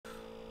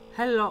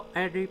Hello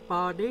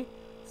everybody,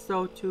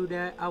 so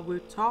today I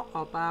will talk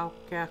about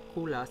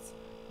calculus.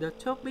 The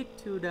topic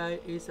today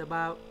is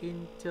about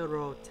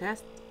integral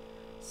test.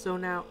 So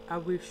now I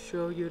will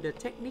show you the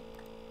technique.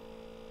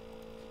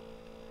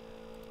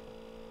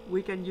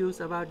 We can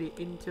use about the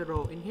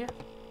integral in here.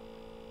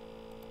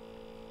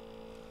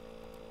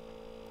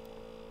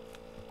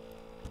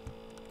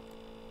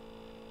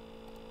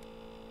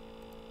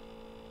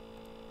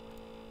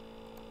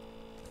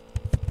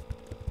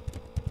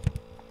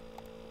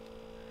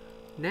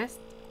 Next,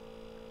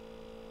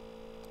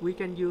 we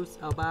can use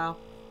about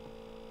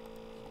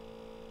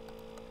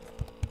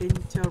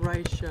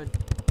integration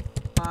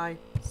by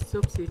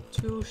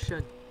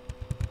substitution.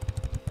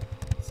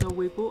 So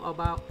we put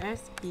about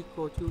s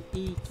equal to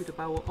e to the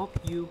power of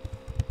u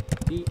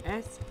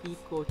ds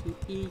equal to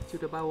e to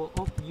the power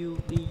of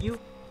u du.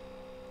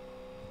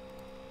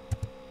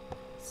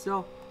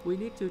 So we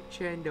need to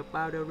change the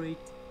boundary.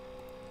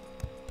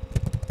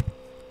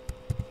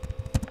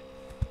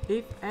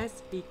 If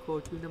s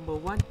equal to number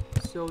 1,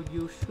 so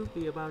u should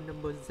be about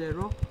number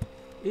 0.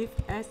 If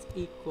s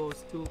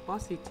equals to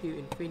positive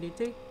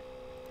infinity,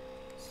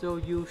 so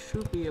u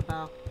should be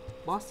about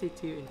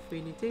positive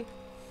infinity.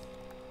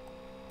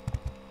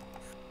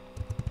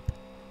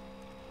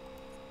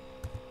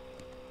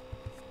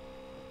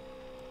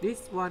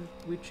 This one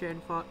we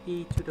change for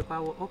e to the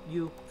power of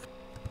u.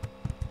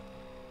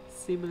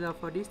 Similar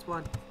for this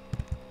one.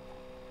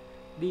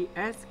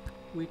 ds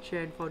we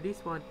change for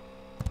this one.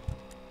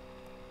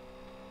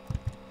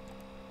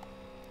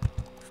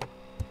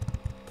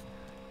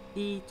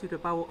 E to the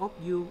power of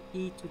u,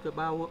 e to the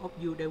power of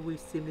u, then we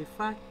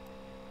simplify.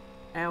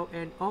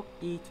 Ln of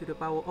e to the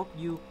power of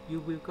u,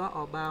 you will got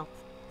about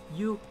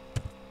u.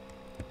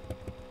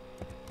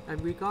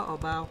 And we got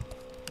about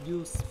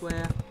u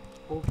square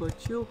over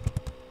 2.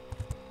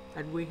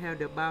 And we have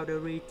the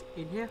boundary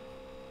in here.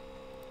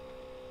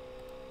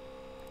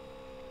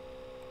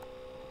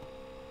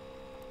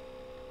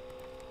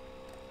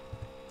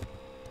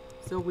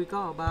 So we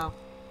got about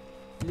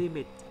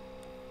limit.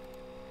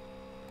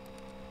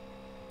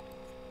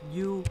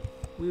 U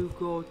will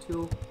go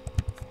to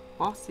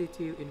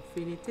positive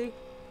infinity.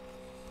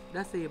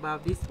 That's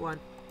about this one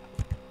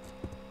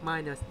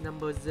minus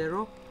number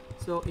 0.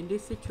 So in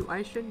this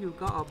situation you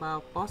got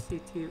about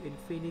positive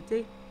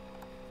infinity,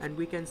 and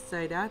we can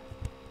say that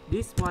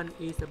this one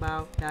is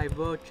about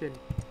divergent.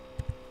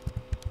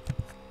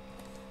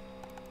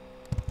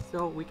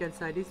 So we can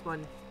say this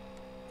one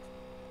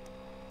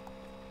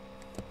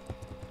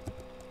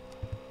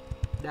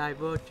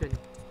divergent.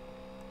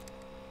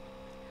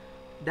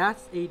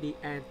 That's the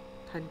end.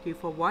 Thank you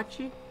for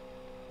watching.